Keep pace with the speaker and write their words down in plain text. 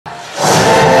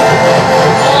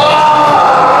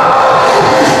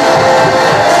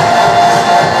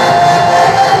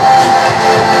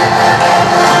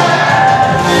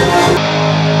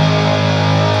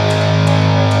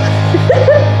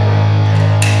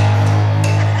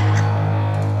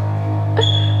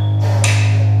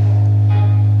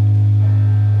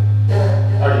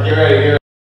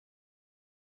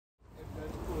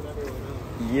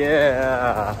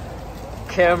Yeah.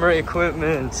 Camera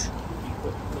equipment.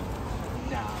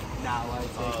 Now I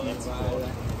take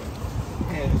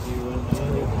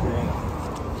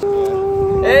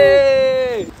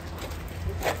Hey!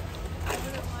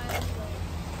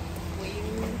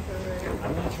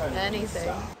 Anything.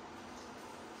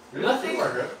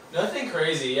 Nothing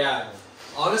crazy, yeah.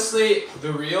 Honestly,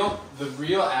 the real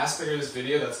aspect of this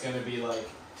video that's gonna be like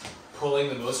pulling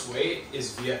the most weight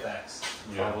is VFX.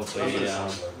 Yeah.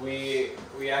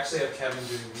 We actually have Kevin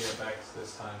doing VFX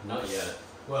this time. Not yet.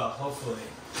 Well, hopefully.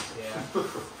 Yeah.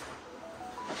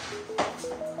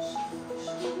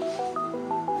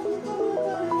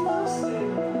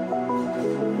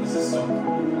 This is so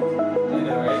cool. I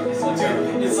know, right?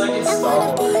 It's like it's Star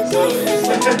Wars. So it's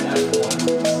like an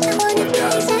F1.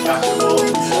 Yeah, it's casual.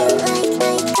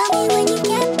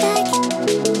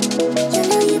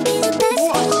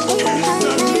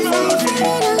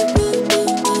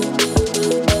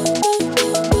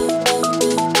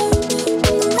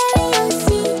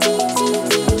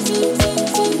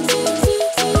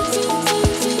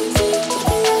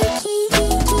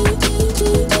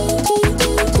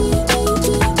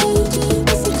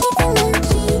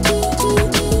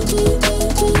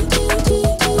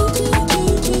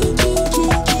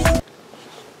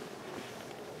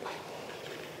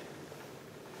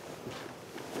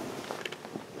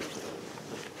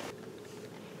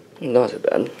 Not too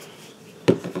bad.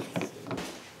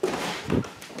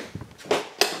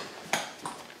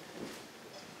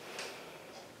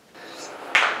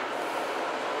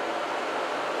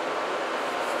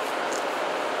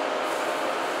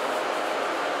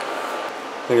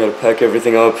 I gotta pack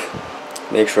everything up,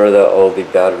 make sure that all the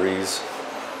batteries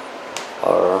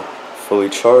are fully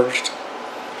charged.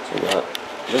 So we got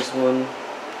this one,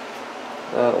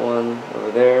 that one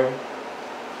over there,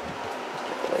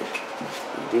 like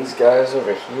these guys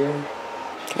over here.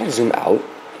 Can I zoom out?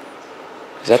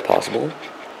 Is that possible?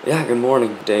 Yeah, good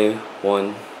morning. Day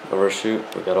 1 of our shoot.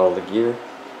 We got all the gear.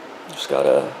 Just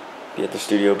gotta be at the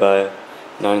studio by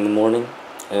 9 in the morning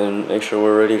and make sure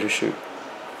we're ready to shoot.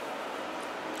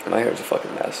 My hair's a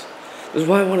fucking mess. This is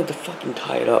why I wanted to fucking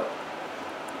tie it up.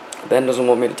 Ben doesn't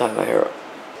want me to tie my hair up.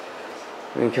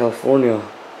 I'm in California.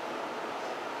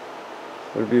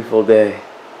 What a beautiful day.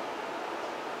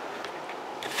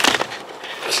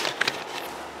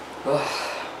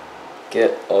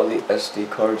 Get all the SD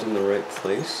cards in the right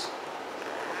place.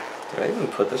 Did I even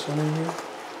put this one in here?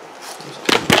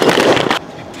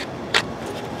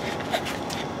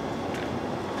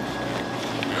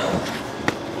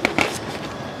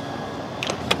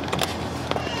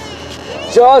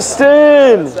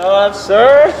 Justin! What's up,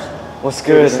 sir? What's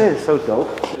good? This is so dope.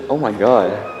 Oh my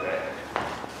god.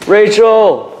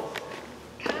 Rachel!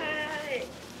 Hi.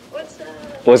 What's up?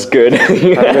 What's good? Is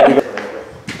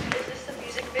this the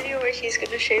music video where he's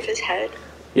gonna shave his head?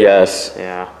 Yes.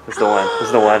 Yeah, this is the one. This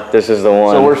is the one. This is the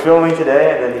one. So we're filming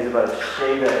today, and then he's about to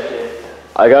shave that shit.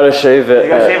 I gotta shave it. You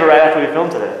gotta shave it right after we film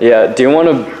today. Yeah, do you want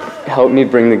to help me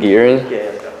bring the gear in? Yeah,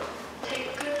 let's go.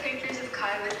 Take good pictures of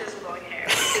Kai with his long hair.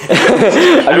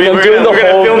 I mean, I'm doing the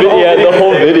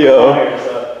whole video. I know,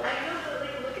 but like,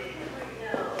 look at him right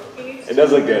now. He needs It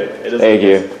does look good. It does Thank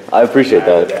you. I appreciate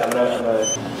that. Yeah, I'm gonna...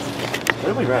 What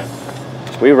did we rent?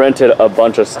 We rented a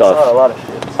bunch of I saw a stuff. lot of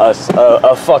shit.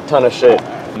 A fuck ton of shit.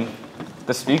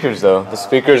 The speakers though. The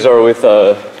speakers are with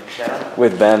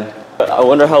Ben. I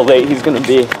wonder how late he's gonna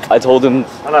be. I told him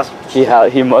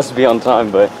he must be on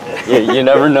time, but you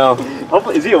never know.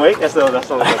 Hopefully, is he awake? That's the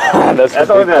That's only the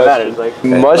thing that big matters. Like,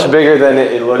 Much bigger than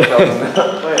it looked on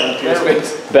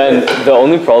Ben, the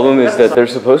only problem is that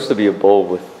there's supposed to be a bowl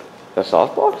with a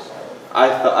softbox?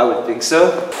 I would think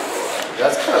so.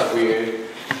 That's kind of weird.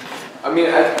 I mean,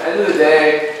 at the end of the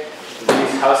day,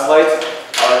 these house lights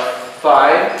are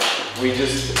fine. We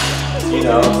just, you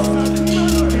know,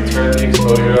 turn the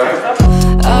exposure on.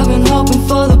 I've been hoping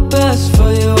for the best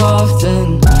for you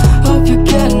often. Hope you're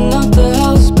getting out the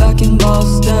house back in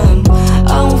Boston.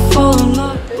 I won't fall in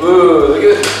love. Ooh, look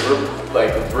at this,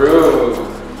 like, room.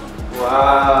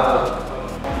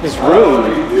 Wow. This room. What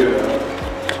do you do?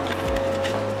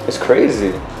 It's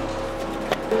crazy.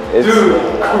 It's, Dude,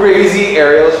 crazy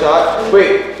aerial shot.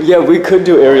 Wait. yeah, we could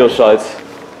do aerial shots.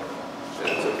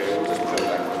 It's okay, we'll just put it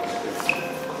back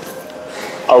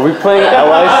on. Are we playing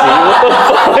LIC?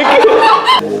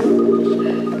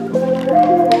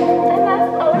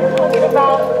 What the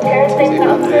fuck?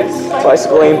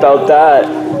 Bicycle ain't about that.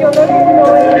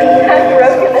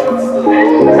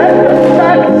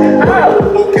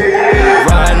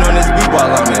 Riding on this beat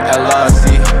while I'm in LIC.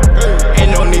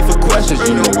 Ain't no need for questions,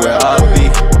 you know where I'll be.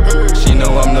 She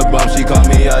know I'm the bum, she call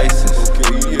me ISIS.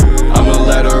 I'ma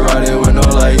let her ride it with no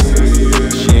license.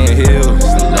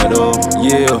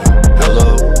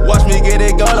 watch me get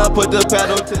it going, I put the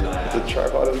pedal to the... The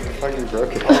tripod is fucking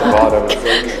broken on the bottom.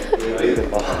 It's like,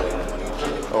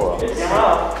 oh well.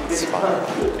 It's fine.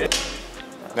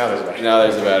 Now there's a battery. Now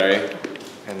there's a battery.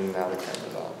 And now the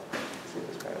camera's on. See if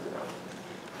this camera's on.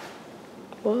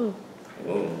 Whoa.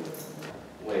 Whoa.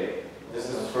 Wait, this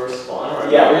is the first spawn,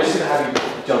 right? Yeah, we're just gonna have you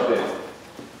jump in.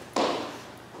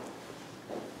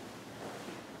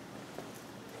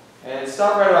 And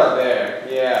stop right about there.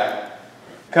 Yeah.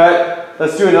 Cut.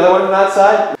 Let's do another one from that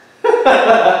side.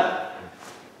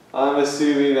 I'm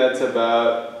assuming that's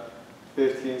about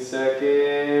 15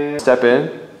 seconds. Step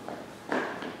in.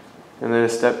 And then a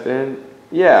step in.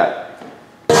 Yeah.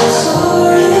 No,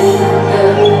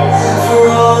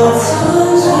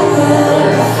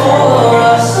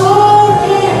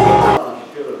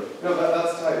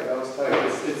 that's tight. That was tight.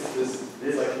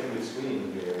 It's like in between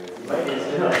here.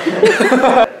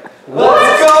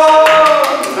 Let's go!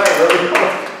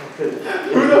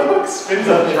 Who the fuck spins a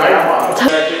tripod?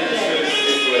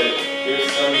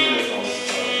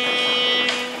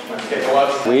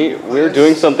 We're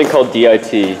doing something called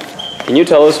DIT. Can you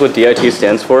tell us what DIT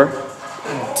stands for?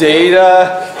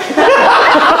 Data.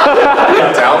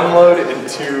 Download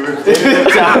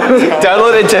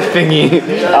into thingy.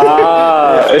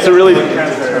 It's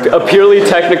a purely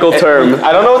technical term.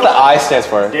 I don't know what the I stands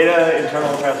for. Data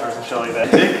internal transfer, some shit like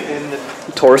that. Dick in the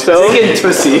Torso? Dick and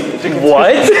pussy.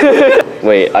 What?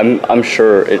 Wait, I'm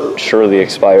sure it surely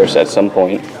expires at some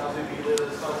point.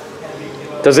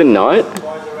 Does it not?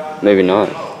 Maybe not.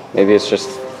 Maybe it's just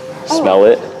smell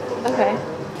it. Okay.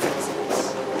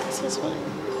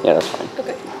 Yeah, that's fine.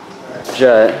 Okay.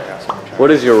 Jett,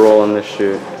 what is your role in this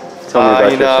shoot? Tell me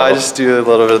about yourself. I just do a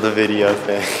little bit of the video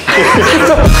thing.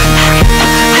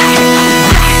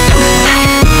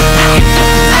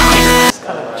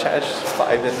 Just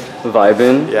vibing.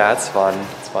 Vibing? Yeah, it's fun.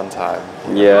 It's a fun time.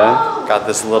 Yeah. Got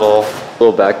this little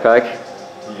backpack.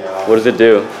 Yeah. What does it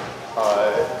do?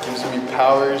 It gives me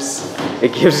powers.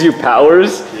 It gives you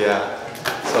powers? Yeah.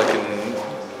 So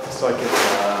I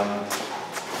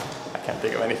can't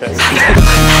think of anything.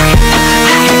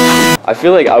 I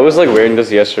feel like I was like wearing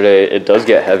this yesterday. It does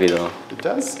get heavy though. It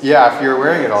does? Yeah, if you're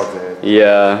wearing it all day.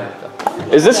 Yeah.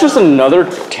 Is this just another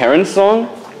Terrence song?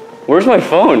 Where's my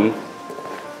phone?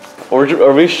 Or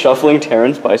are we shuffling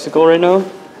Terrence bicycle right now?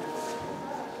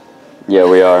 Yeah,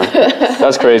 we are.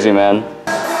 That's crazy, man.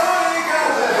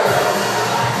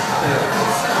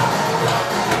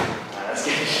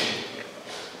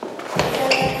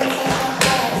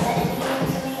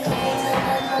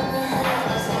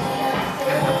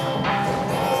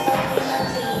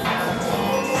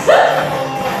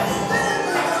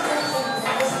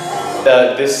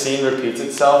 This scene repeats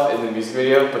itself in the music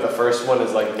video, but the first one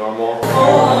is like normal.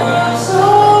 Yeah,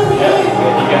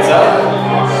 he gets up.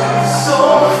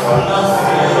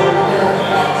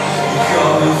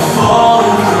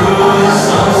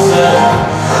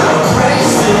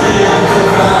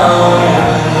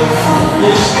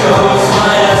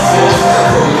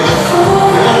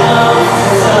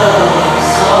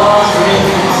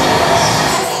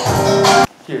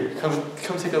 Here,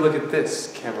 come take a look at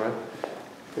this, camera.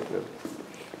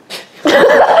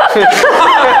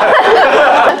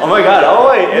 Oh my god, oh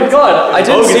wait. Oh my god, I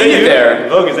didn't see you there.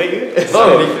 Vogue, is that you? It's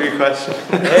 73 question.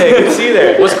 Hey, good to see you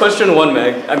there. What's question 1,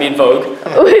 Meg? I mean, Vogue.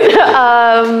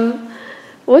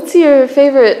 What's your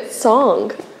favorite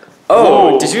song?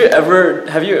 Oh,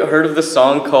 have you heard of the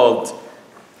song called...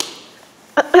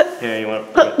 Yeah, you want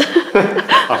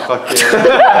Oh, fuck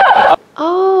yeah.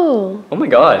 Oh. Oh my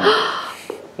god.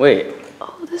 Wait.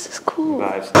 Oh, this is cool.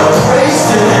 vibes?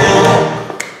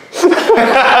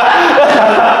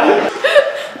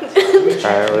 I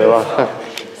really want.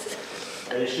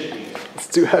 It should be. It's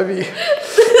too heavy.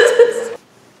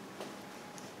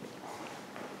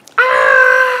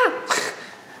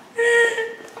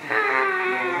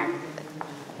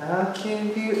 I'll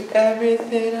give you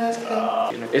everything I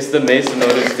can. It's the Mason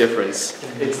Otis difference.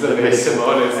 It's the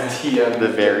Mason-Otis TM, the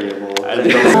variable.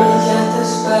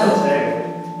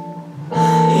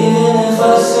 Even if I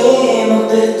seem a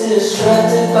bit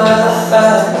distracted by the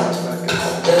fact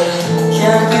that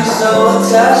can't be so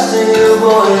attached to you,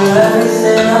 boy, you're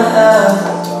everything I have.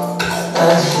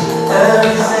 That's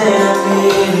everything I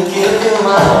need to give you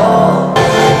my all.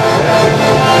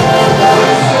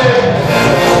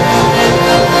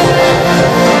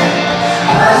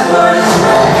 As blood is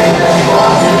running and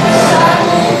walking beside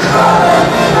me,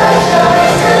 crying, like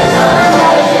giants and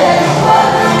unready,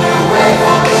 following you, wait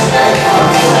for me, stay on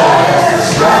the side,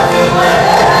 strapping my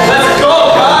head. Let's go,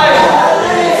 guys!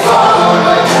 Follow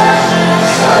my passion,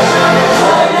 search on your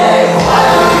money. Why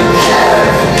don't you care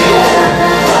if the end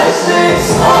of my things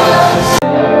all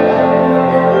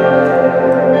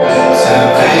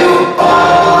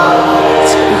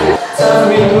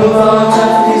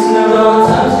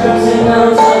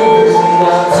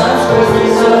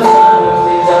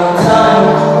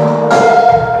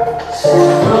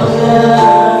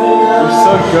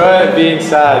Good at being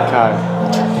sad, Kai.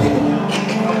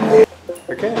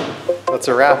 Okay, that's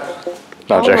a wrap.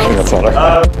 Not joking, that's not a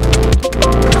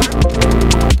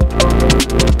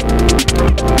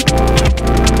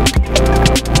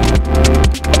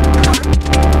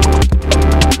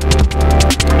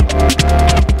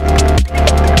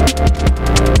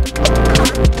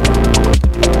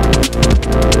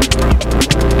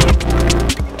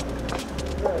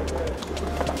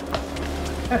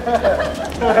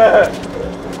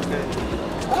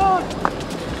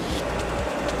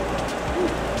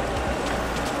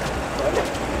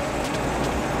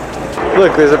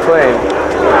Look, there's a plane.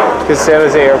 Because San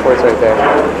Jose Airport's right there.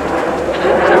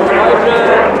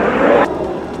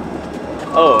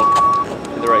 Oh,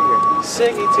 they're right here.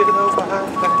 Sing it to the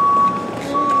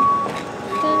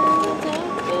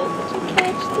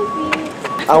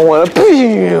I wanna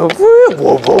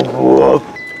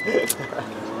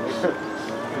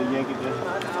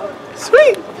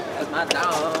Sweet!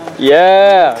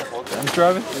 Yeah! Ben's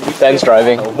driving? Ben's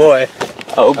driving. Oh boy.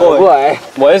 Oh boy.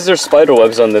 Why is there spider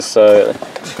webs on this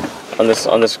on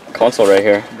this console right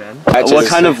here? What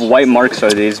kind of white marks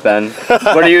are these, Ben?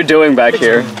 What are you doing back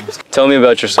here? Tell me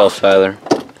about yourself, Tyler.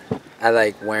 I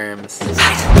like worms.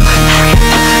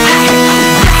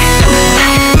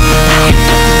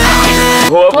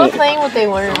 We're playing with a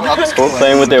worm. We're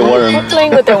playing with their worm. We're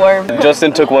playing with a worm.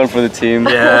 Justin took one for the team.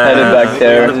 Yeah. Headed back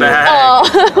there.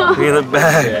 Oh. We're in the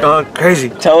back, going crazy.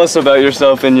 Tell us about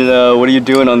yourself and what are you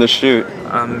doing on the shoot?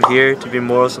 I'm here to be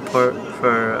moral support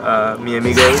for mi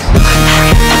amigos.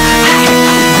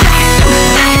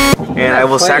 And I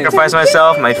will sacrifice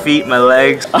myself, my feet, my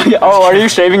legs. Oh, are you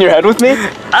shaving your head with me?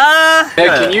 Hey,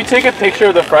 can you take a picture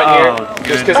of the front here?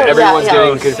 Just because everyone's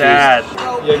getting confused. Sad.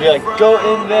 You'd be like, go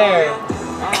in there.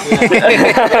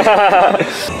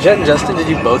 Jett and Justin, did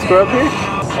you both grow up here?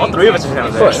 All three of us are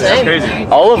San Jose. That's crazy.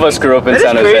 All of us grew up in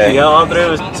San Crazy, Jose. yeah, all three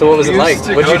of us. So what was it like?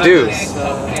 What'd you do?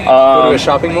 Go to a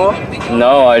shopping mall?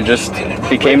 No, I just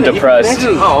became depressed.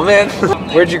 Oh man.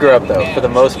 Where'd you grow up though, for the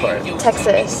most part?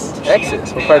 Texas.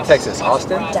 Texas. What part of Texas?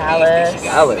 Austin? Dallas.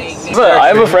 Dallas. I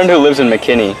have a friend who lives in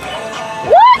McKinney.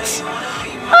 What?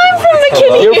 I'm from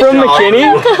McKinney. You're from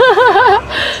McKinney?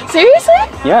 Seriously?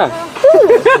 Yeah.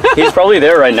 He's probably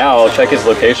there right now. I'll check his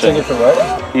location. For what?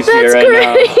 He's That's here right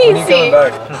crazy.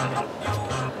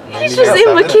 He's just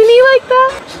in McKinney like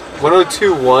that?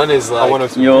 102.1 is like. Wait,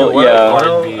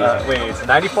 it's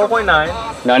 94.9.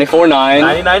 94.9.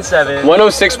 99.7.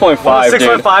 106.5, dude.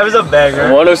 106.5 is a banger.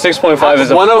 106.5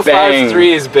 is a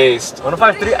 105.3 is based.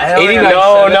 105.3? 89.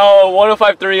 No,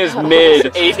 105.3 is mid.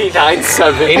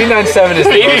 89.7. 89.7 is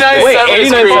 89.7 Wait,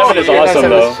 89.7 is awesome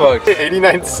though.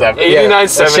 89.7.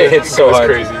 89.7 that shit hits so hard.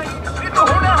 Crazy.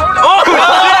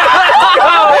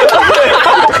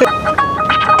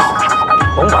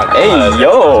 Oh my god. Hey,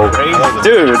 yo.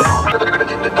 Dude.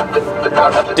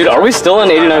 Dude, are we still on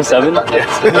 89.7?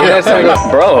 Yes.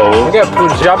 Bro. We got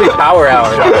Punjabi Power Hour.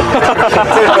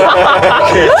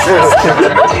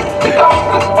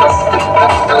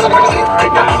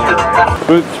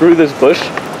 Through this bush.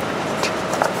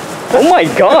 Oh my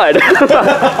god.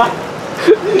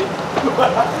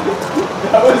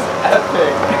 That was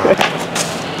epic.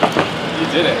 You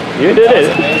did it. You did it.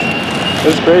 It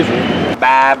was crazy.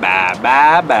 Ba ba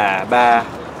ba ba ba.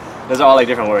 Those are all like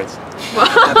different words.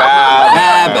 Like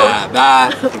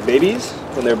Babies,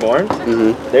 when they're born,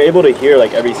 they're able to hear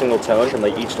like every single tone from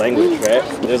like each language, right?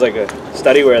 There's like a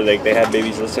study where like they had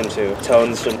babies listen to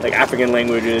tones from like African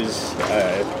languages,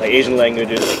 like Asian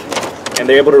languages, and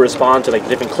they're able to respond to like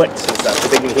different clicks and stuff, so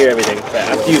they can hear everything. But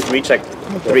after you reach like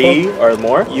 3 or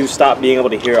more, you stop being able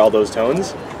to hear all those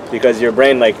tones because your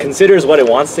brain like considers what it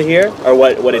wants to hear or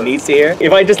what it needs to hear.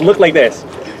 If I just look like this,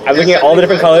 I'm looking at all the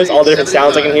different colors, all the different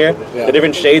sounds I can hear, the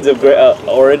different shades of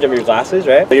orange of your glasses,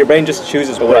 right? But your brain just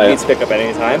chooses what it needs to pick up at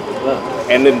any time.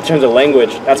 And in terms of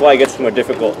language, that's why it gets more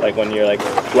difficult, like when you're like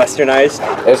westernized.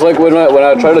 It's like when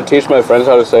I try to teach my friends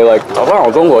how to say like,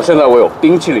 中国现在我有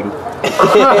冰淇淋.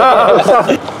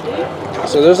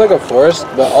 So there's like a forest,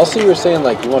 but also you were saying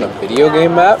like you want a video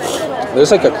game map.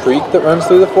 There's like a creek that runs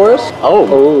through the forest.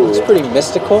 Oh. It's pretty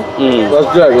mystical.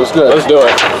 That's good, that's good. Let's do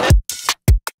it.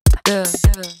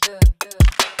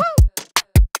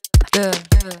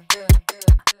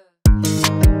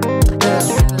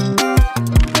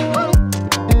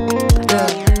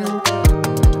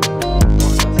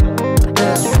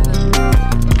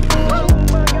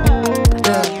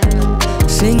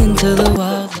 Singing to the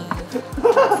wildlife.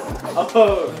 I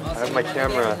have my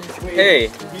camera. Hey,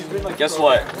 guess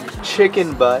what?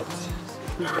 Chicken butt.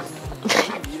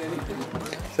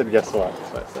 Said guess what?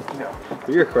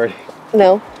 Are you recording?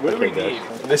 No. What do we need?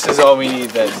 This is all we need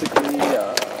then.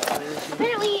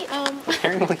 Apparently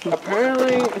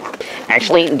Apparently.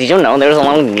 Actually, did you know there's a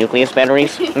lot of nucleus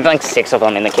batteries? There's like 6 of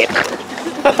them in the kit.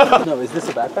 No, is this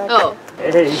a backpack? Oh.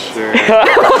 Hey, sure.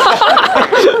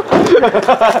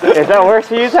 If that works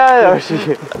for you, Tyler, that works for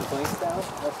you. Playing style?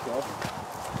 Let's go.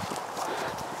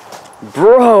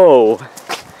 Bro!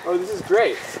 Oh, this is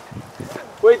great.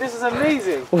 Wait, this is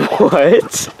amazing.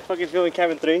 What? Fucking filming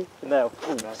cabin 3? No.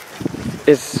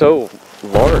 It's so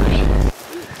large.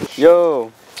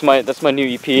 Yo, that's my new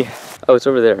EP. Oh, it's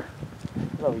over there.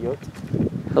 Hello, Yoti.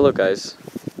 Hello, guys.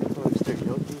 Hello, Mr.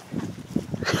 Yoti.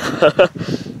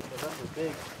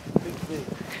 Big.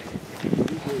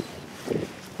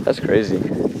 That's crazy.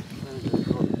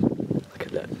 Look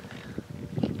at that.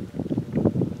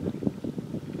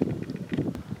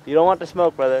 You don't want the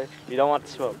smoke, brother. You don't want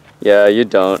the smoke. Yeah, you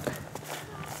don't.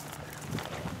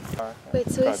 Wait,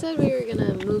 so we said we were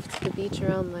gonna move to the beach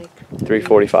around like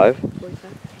 3:45.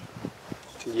 45.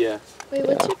 Yeah. Wait,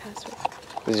 what's your password?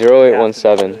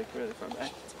 0817.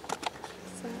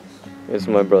 It's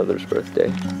my brother's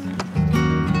birthday.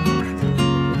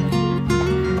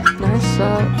 Nice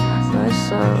out on the west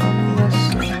side.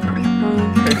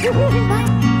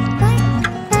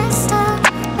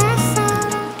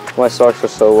 My socks are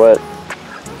so wet.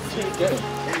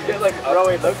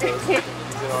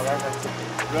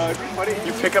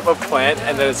 You pick up a plant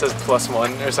and then it says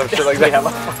 +1 or some shit like that.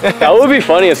 That would be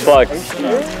funny as fuck. Are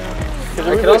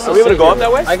we able to go up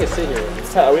that way? I can sit here.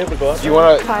 Are we able to go up? Do you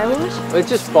want to? It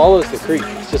just follows the creek.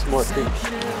 It's just more creek.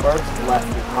 First left,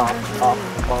 hop.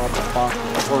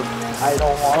 I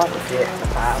don't want to get the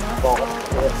ball.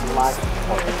 It's like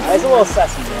it's a little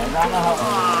sassy, man. I don't know how.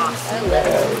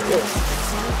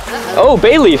 Oh,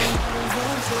 bay leaf.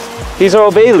 These are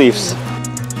all bay leaves.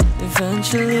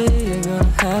 Eventually you're gonna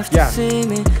have to see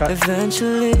me.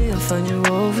 Eventually I'll find you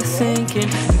overthinking.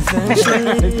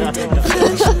 Eventually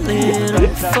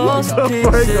it'll fall to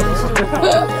pieces.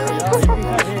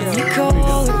 If you call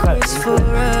it quits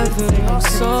forever, I'm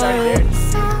sorry.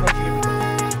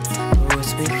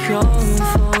 What's become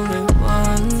of only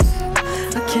once?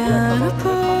 I can't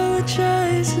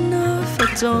apologize enough. I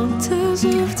don't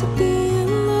deserve to be in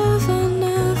love. I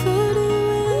never do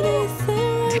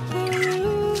anything right by you.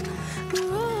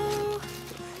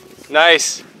 Nice.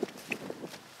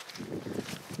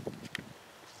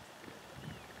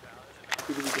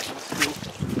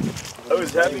 I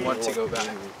was happy. Want to go back?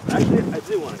 Actually, I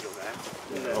do want to go back.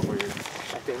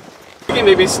 I think. You can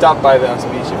maybe stop by the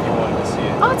beach if you wanted to see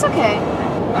it Oh, it's okay.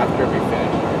 after we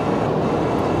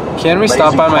finish. Can we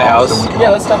stop by my house?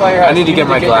 Yeah, let's stop by your house. I need to get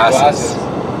my glasses.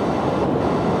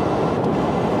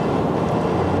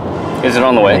 Is it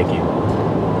on the way?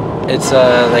 It's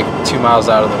like 2 miles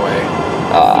out of the way.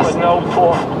 No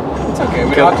pool. It's okay.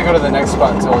 We don't have to go to the next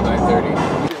spot until 9:30.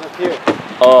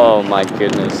 Oh my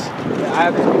goodness.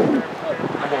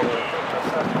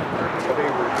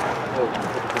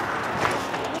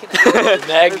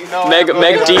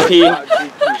 Meg DP.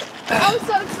 I'm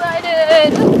so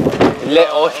excited.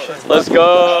 Let's go.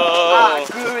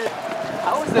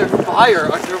 How is there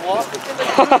fire underwater?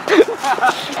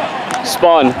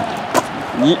 Spawn.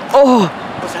 Oh.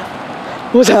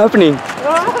 What's happening?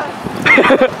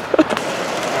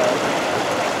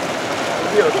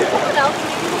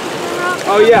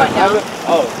 Oh yeah.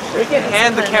 We can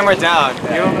hand the camera down. You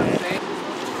know what I'm saying?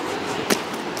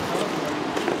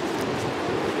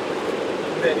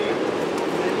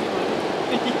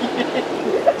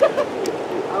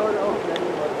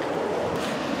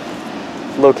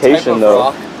 Location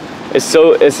though. It's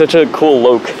such a cool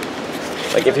look.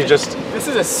 Like if you just. This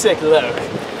is a sick look.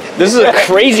 This is a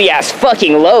crazy ass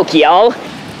fucking look, y'all.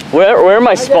 Where am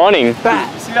I spawning? See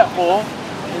that hole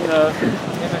in the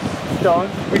stone?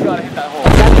 We gotta hit that hole.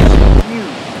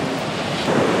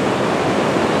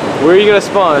 Where are you gonna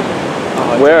spawn?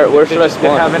 Where should I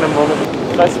spawn? Having a moment.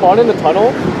 Should I spawn in the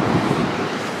tunnel?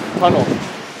 Tunnel.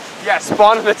 Yeah,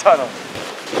 spawn in the tunnel.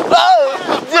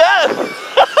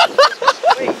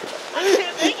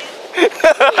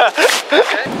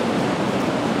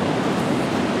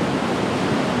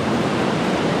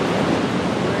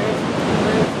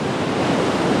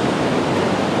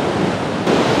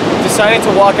 Deciding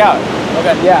to walk out.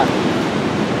 Okay, yeah.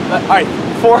 Alright,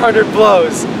 400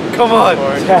 blows. Come on.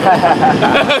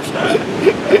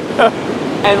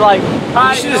 And like,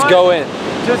 You should just go in.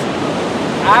 just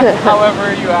act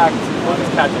however you act. We'll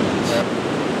just catch it.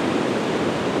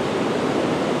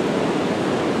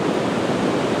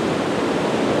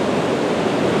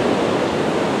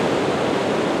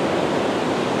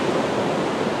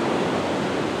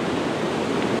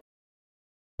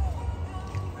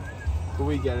 But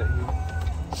we get it.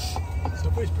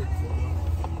 Subway's pretty cool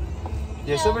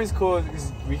Yeah, somebody's cool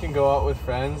because we can go out with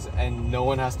friends and no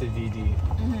one has to VD.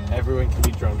 Everyone can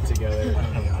be drunk together.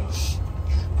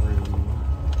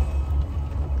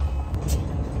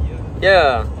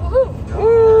 Yeah.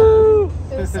 Woo!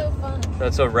 It was so fun.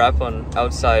 That's a wrap on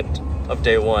outside of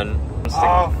day 1.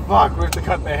 Oh fuck, we have to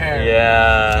cut the hair.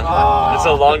 Yeah. Oh. It's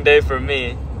a long day for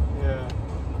me. Yeah.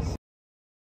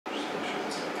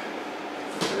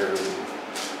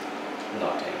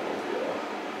 Not tangled, yeah.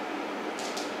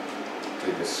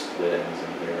 Dude, the split ends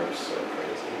in here are so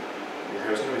crazy. Your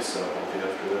hair's gonna be so healthy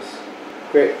after this.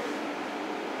 Great.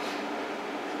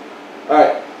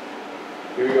 Alright.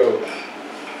 Here we go.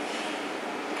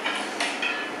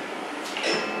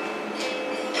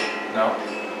 No?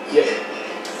 Yep.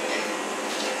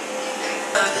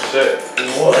 Shit.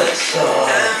 What song?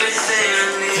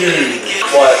 Dude.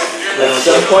 What? At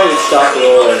some point it stopped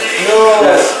rolling. No!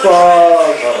 That's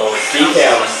fuck! Uh-oh.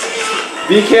 B-cam.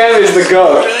 B-cam is the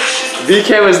GOAT.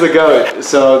 B-cam is the GOAT,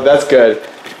 so that's good.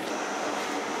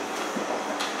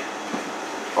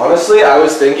 Honestly, I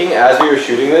was thinking as we were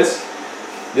shooting this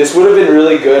would have been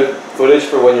really good footage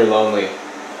for when you're lonely.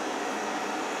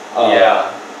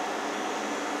 Yeah.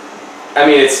 I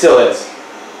mean, it still is.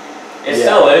 It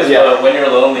still is, but when you're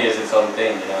lonely is its own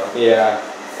thing, you know? Yeah.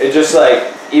 It just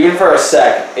like, even for a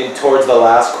sec, in towards the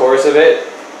last chorus of it.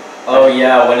 Oh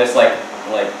yeah, when it's like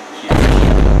huge.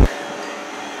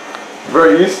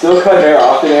 Bro, you still cut hair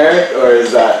often, Eric? Or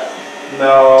is that?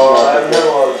 No, I've had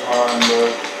a lot of time,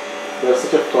 but That's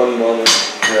such a fun moment.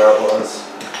 yeah, it was.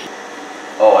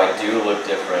 Oh, I do look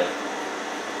different.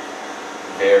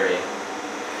 Very.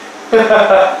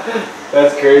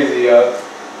 That's crazy, yo.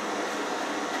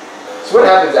 So what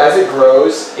happens, as it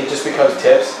grows, it just becomes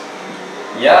tips?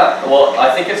 Yeah, well,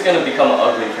 I think it's gonna become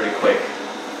ugly pretty quick.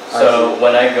 So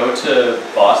when I go to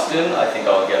Boston, I think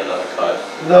I'll get another cut.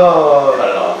 No. Cut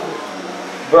it off.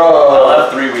 Bro. I'll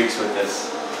have 3 weeks with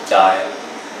this dye.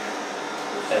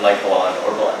 And like blonde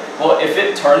or black. Well, if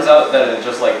it turns out that it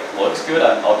just like looks good,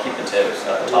 I'll keep the tips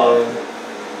at the top.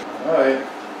 Alright.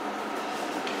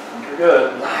 You're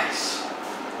good. Nice.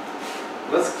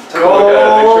 Let's take a look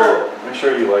at it. Make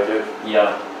sure you like it.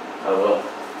 Yeah, I will.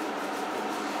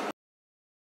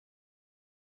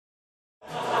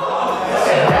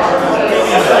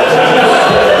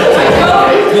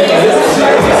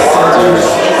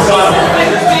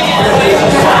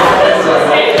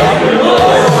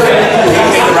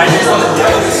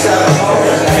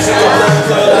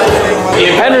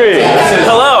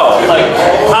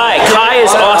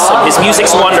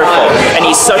 Music's wonderful, and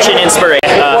he's such an inspiration.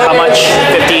 How much?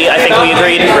 50, I think we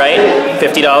agreed, right?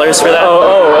 $50 for that?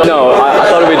 Oh, no, I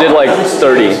thought we did like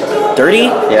 30. 30?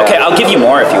 Yeah. Okay, I'll give you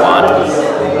more if you want.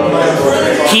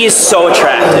 He is so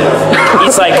attractive.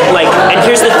 He's like, and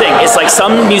here's the thing, it's like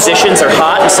some musicians are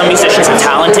hot and some musicians are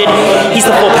talented. He's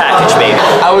the full package, baby.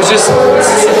 I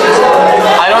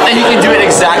don't think you can do it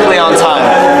exactly on time.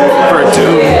 For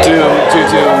doom.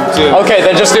 Okay,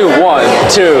 then just do 1,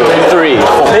 2, 3,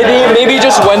 4. Maybe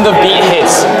just when the beat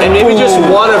hits. And maybe just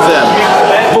one of them.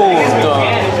 Boom.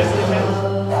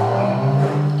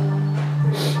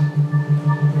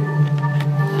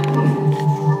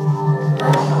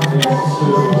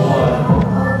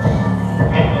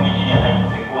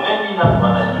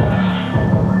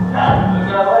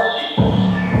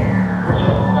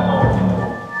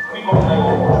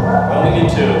 I only need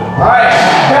 2. Alright,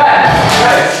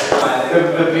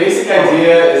 the basic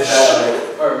idea is that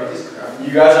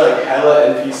you guys are like hella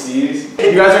NPCs.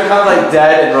 You guys are kind of like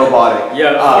dead and robotic.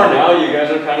 Yeah, for now you guys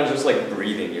are kind of just like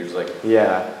breathing. You're just like...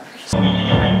 Yeah.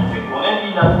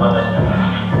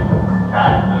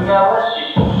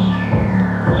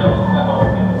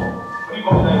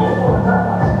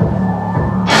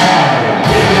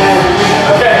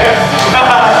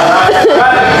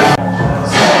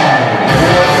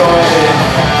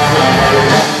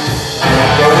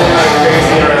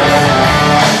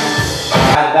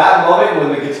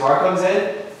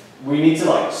 We need to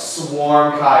like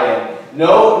swarm qian.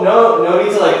 No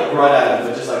need to like run at him,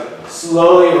 but just like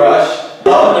slowly rush.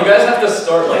 Oh, you guys have to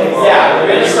start like... Yeah, we're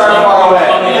gonna start far away.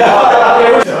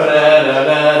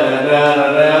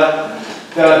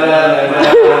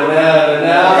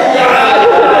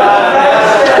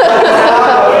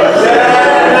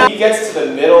 He gets to the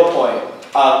middle point.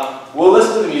 We'll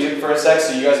listen to the music for a sec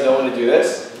so you guys know when to do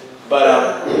this. But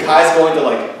Kai's going to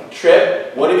like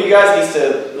trip. One of you guys needs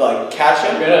to like catch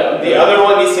him. The other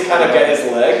one needs to kind of get his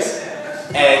legs.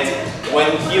 And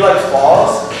when he like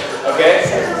falls, okay,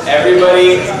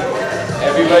 everybody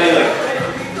like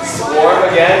swarm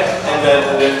again and then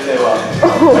lift him up.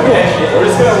 Okay, we're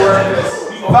just gonna work this.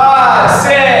 5,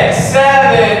 6,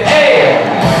 7, 8.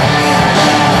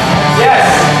 Yes.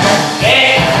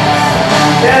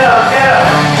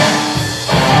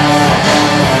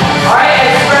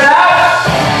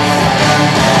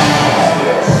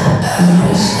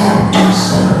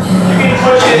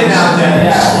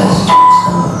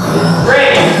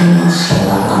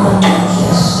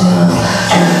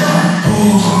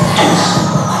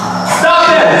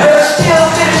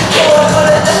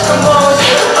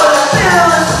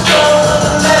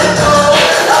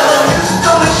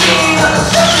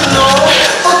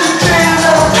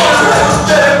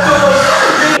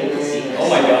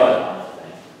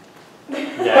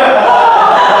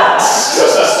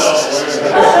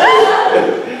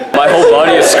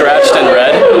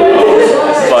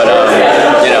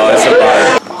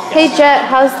 Hey Jet,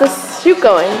 how's the shoot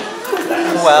going?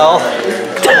 Well,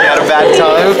 I had a bad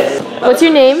time. What's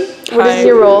your name? What is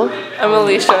your role? I'm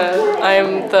Alicia.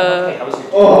 I'm the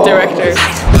director.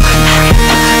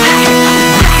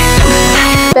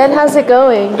 Ben, how's it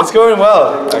going? It's going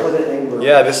well.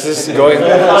 Yeah, this is going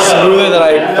smoother than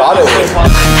I thought it would.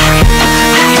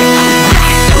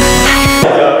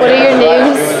 What are your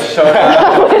names?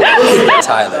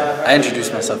 Tyler. I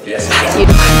introduced myself yesterday.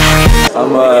 I'm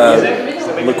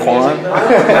Laquan,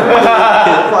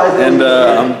 and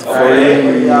I'm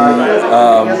 40.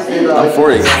 I'm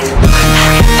 40.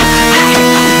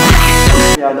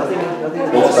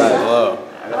 Hello.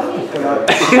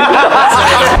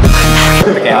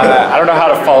 Okay, I don't know how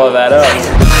to follow that up.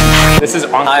 This is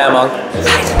Ankur. I am Ankur.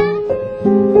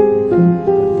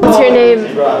 What's your name?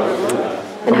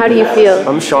 And how do you feel?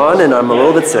 I'm Sean, and I'm a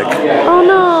little bit sick. Oh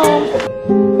no.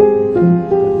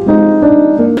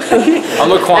 I'm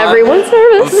Laquan. Everyone's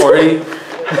nervous. I'm 40.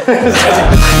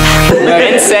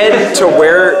 Ben said to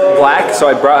wear black, so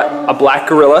I brought a black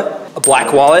gorilla, a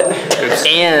black wallet,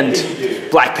 and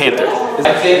Black Panther.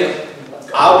 I think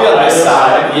I'll be on this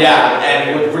side, yeah,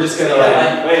 and we're just gonna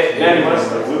like. Wait, man, you want us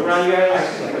to move around you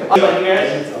guys?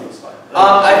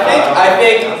 I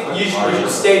think you should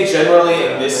stay generally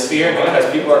in this sphere because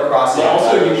people are crossing.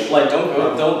 Also, you should, like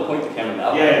don't point the camera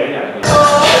that way. Yeah.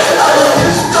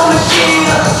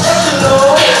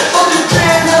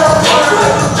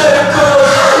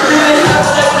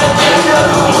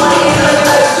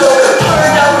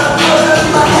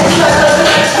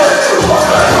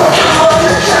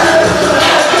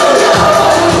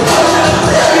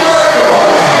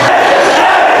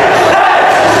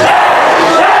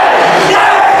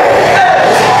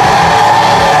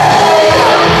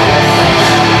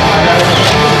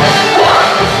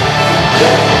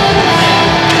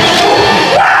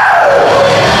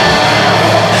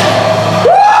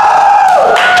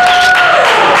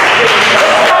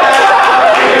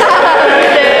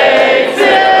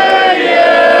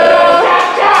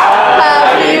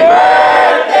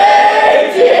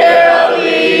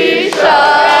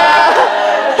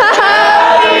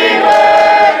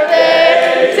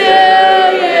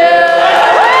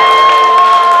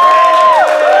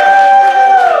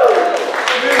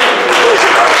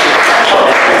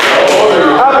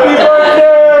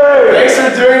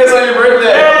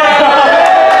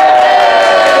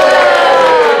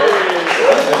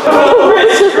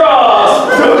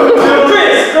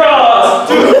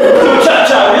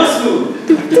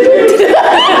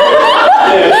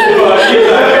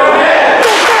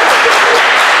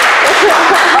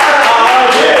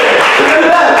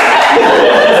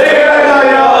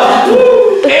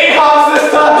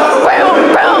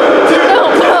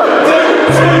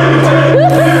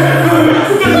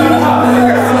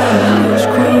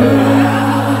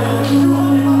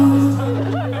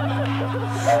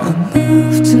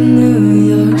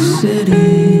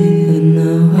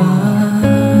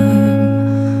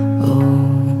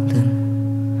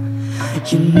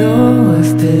 You know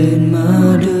I've paid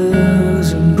my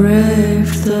dues and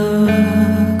braved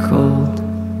the cold.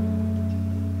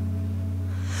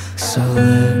 So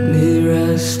let me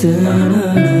rest in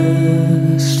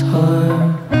earnest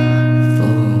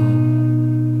heartful.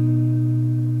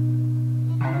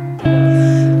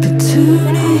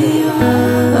 Petunia,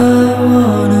 I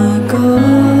wanna go.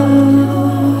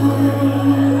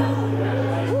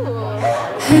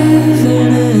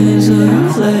 Heaven is a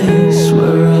place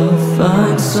where I'll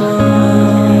find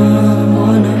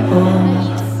someone to hold.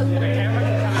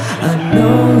 I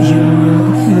know you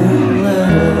wrote him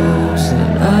letters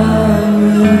that I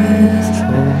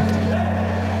withhold.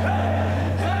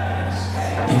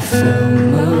 You fill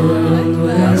my world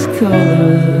with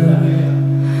color.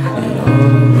 It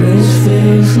always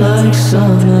feels like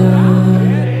summer.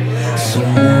 So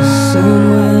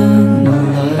listen when the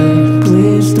light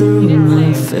bleeds through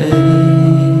my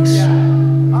face.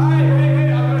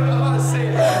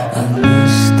 I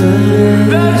miss the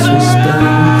days we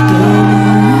spent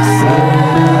beneath the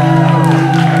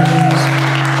waves.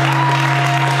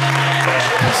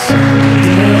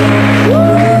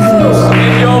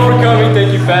 Thank you all for coming.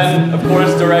 Thank you, Ben, of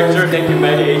course, director. Thank you,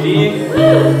 Maddie, AD.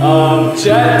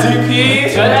 Jett, DP.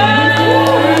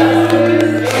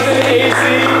 AC.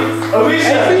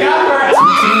 Alicia, gaffer.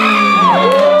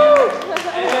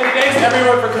 And then thanks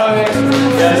everyone for coming.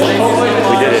 Yes, thank you so much.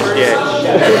 We did it,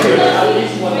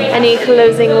 yeah. Any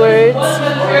closing words?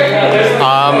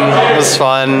 It was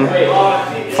fun.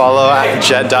 Follow at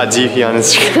jett.dp on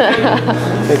Instagram.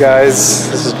 Hey guys,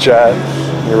 this is Jett.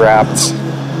 We wrapped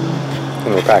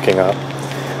and we're packing up.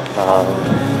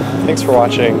 Thanks for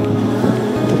watching.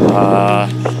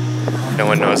 No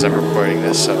one knows I'm recording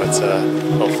this, so it's a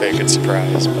hopefully a good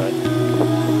surprise, but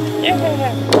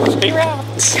yeah, be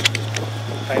wrapped.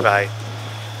 Bye-bye.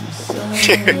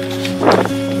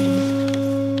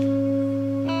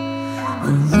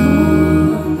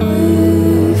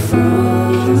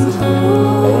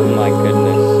 Oh my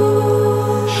goodness.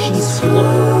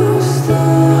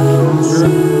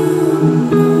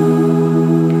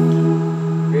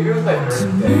 Maybe it was my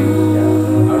birthday. Yeah.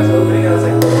 I was opening, I was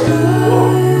like, whoa.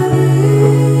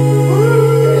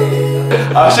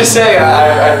 I was just saying,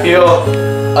 I feel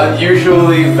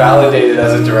unusually validated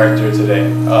as a director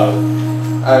today.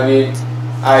 I mean,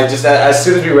 as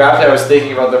soon as we wrapped, I was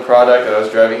thinking about the product, and I was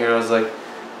driving here, and I was like,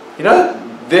 you know,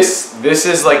 this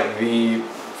is like the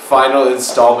final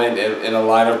installment in a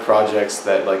line of projects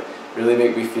that like really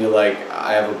make me feel like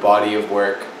I have a body of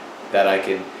work that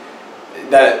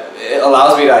that it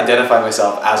allows me to identify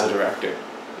myself as a director.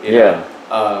 You know?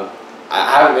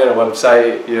 I haven't made a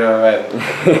website, you know, and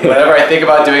whenever I think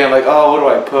about doing it, I'm like, oh, what do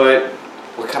I put?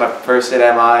 What kind of person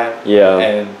am I? Yeah.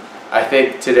 And I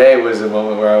think today was a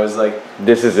moment where I was like,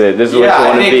 this is it. This is what you I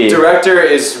want to think be. director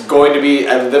is going to be,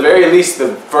 at the very least,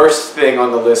 the first thing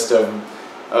on the list of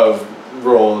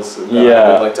roles that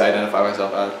I would like to identify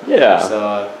myself as. Yeah.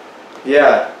 So,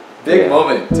 big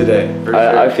moment today. For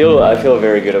sure. I feel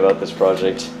very good about this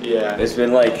project. Yeah. It's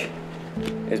been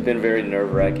very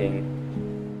nerve-wracking.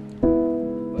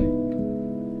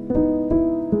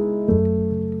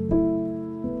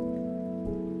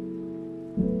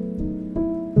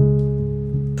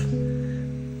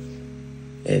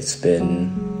 It's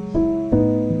been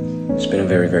a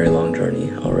very, very long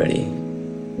journey already.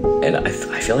 And I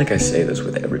feel like I say this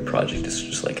with every project. It's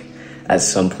just like, at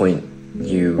some point,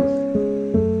 you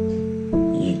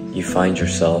find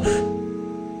yourself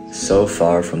so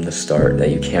far from the start that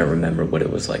you can't remember what it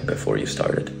was like before you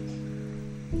started.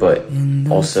 But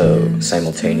also,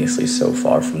 simultaneously, so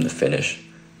far from the finish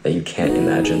that you can't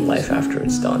imagine life after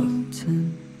it's done.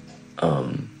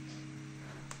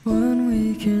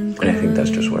 And I think that's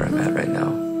just where I'm at right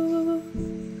now,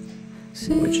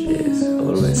 which is a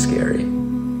little bit scary,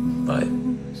 but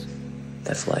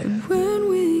that's life.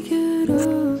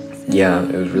 Yeah,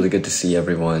 it was really good to see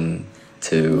everyone,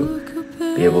 to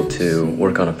be able to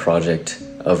work on a project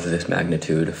of this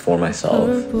magnitude for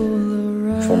myself,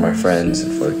 for my friends,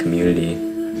 for the community,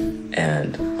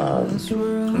 and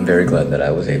I'm very glad that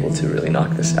I was able to really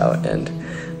knock this out, and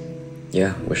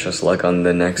yeah, wish us luck on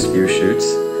the next few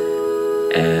shoots.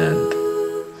 And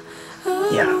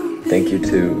yeah, thank you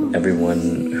to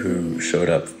everyone who showed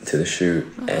up to the shoot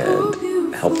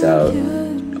and helped out.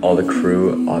 All the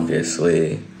crew,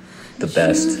 obviously, the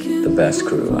best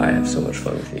crew. I have so much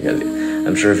fun with you guys.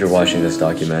 I'm sure if you're watching this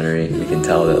documentary, you can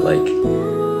tell that like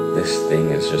this thing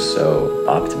is just so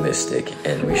optimistic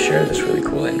and we share this really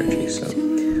cool energy. So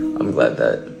I'm glad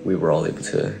that we were all able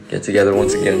to get together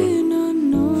once again.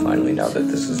 Finally, now that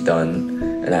this is done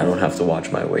and I don't have to watch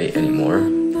my weight anymore,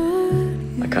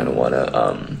 I kind of want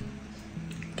to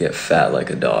get fat like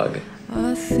a dog.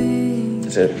 That's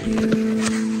it.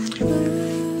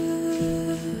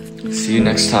 See you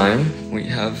next time. We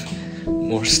have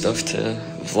more stuff to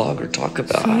vlog or talk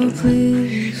about.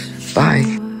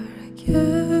 Bye.